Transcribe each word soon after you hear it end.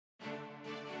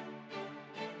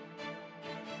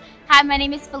Hi, my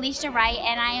name is Felicia Wright,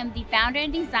 and I am the founder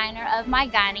and designer of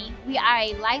Mygani. We are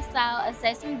a lifestyle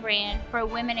accessory brand for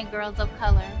women and girls of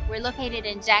color. We're located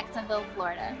in Jacksonville,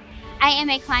 Florida. I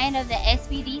am a client of the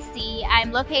SBDC.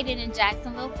 I'm located in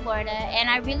Jacksonville, Florida, and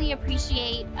I really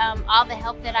appreciate all the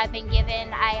help that I've been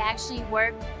given. I actually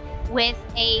work with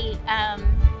a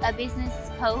business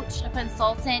coach, a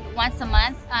consultant once a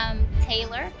month,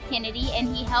 Taylor Kennedy, and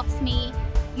he helps me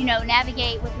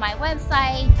navigate with my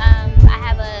website. I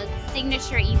have a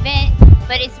signature event,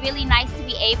 but it's really nice to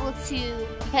be able to,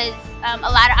 because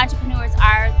a lot of entrepreneurs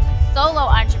are solo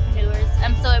entrepreneurs,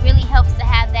 so it really helps to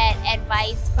have that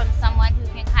advice from someone who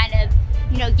can kind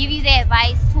of, give you the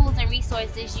advice, tools, and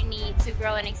resources you need to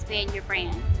grow and expand your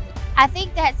brand. I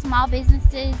think that small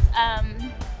businesses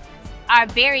are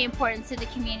very important to the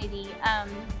community.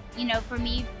 For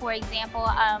me, for example,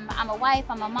 I'm a wife,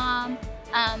 I'm a mom.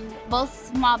 Most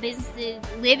small businesses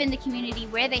live in the community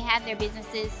where they have their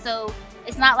businesses, so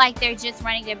it's not like they're just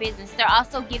running their business. They're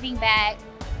also giving back,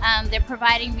 they're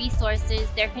providing resources,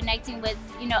 they're connecting with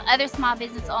other small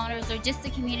business owners or just the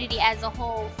community as a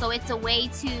whole. So it's a way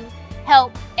to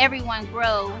help everyone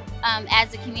grow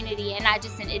as a community and not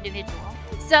just an individual.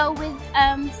 So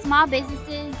with small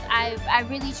businesses, I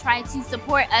really try to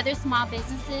support other small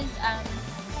businesses.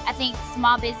 I think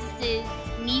small businesses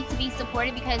need to be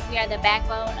supported because we are the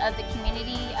backbone of the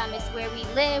community. It's where we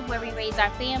live, where we raise our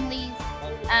families,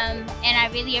 and I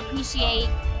really appreciate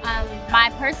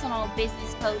my personal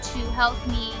business coach who helps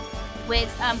me with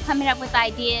coming up with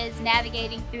ideas,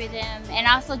 navigating through them, and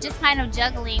also just kind of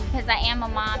juggling, because I am a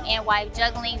mom and wife,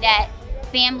 juggling that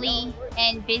family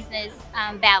and business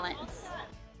balance.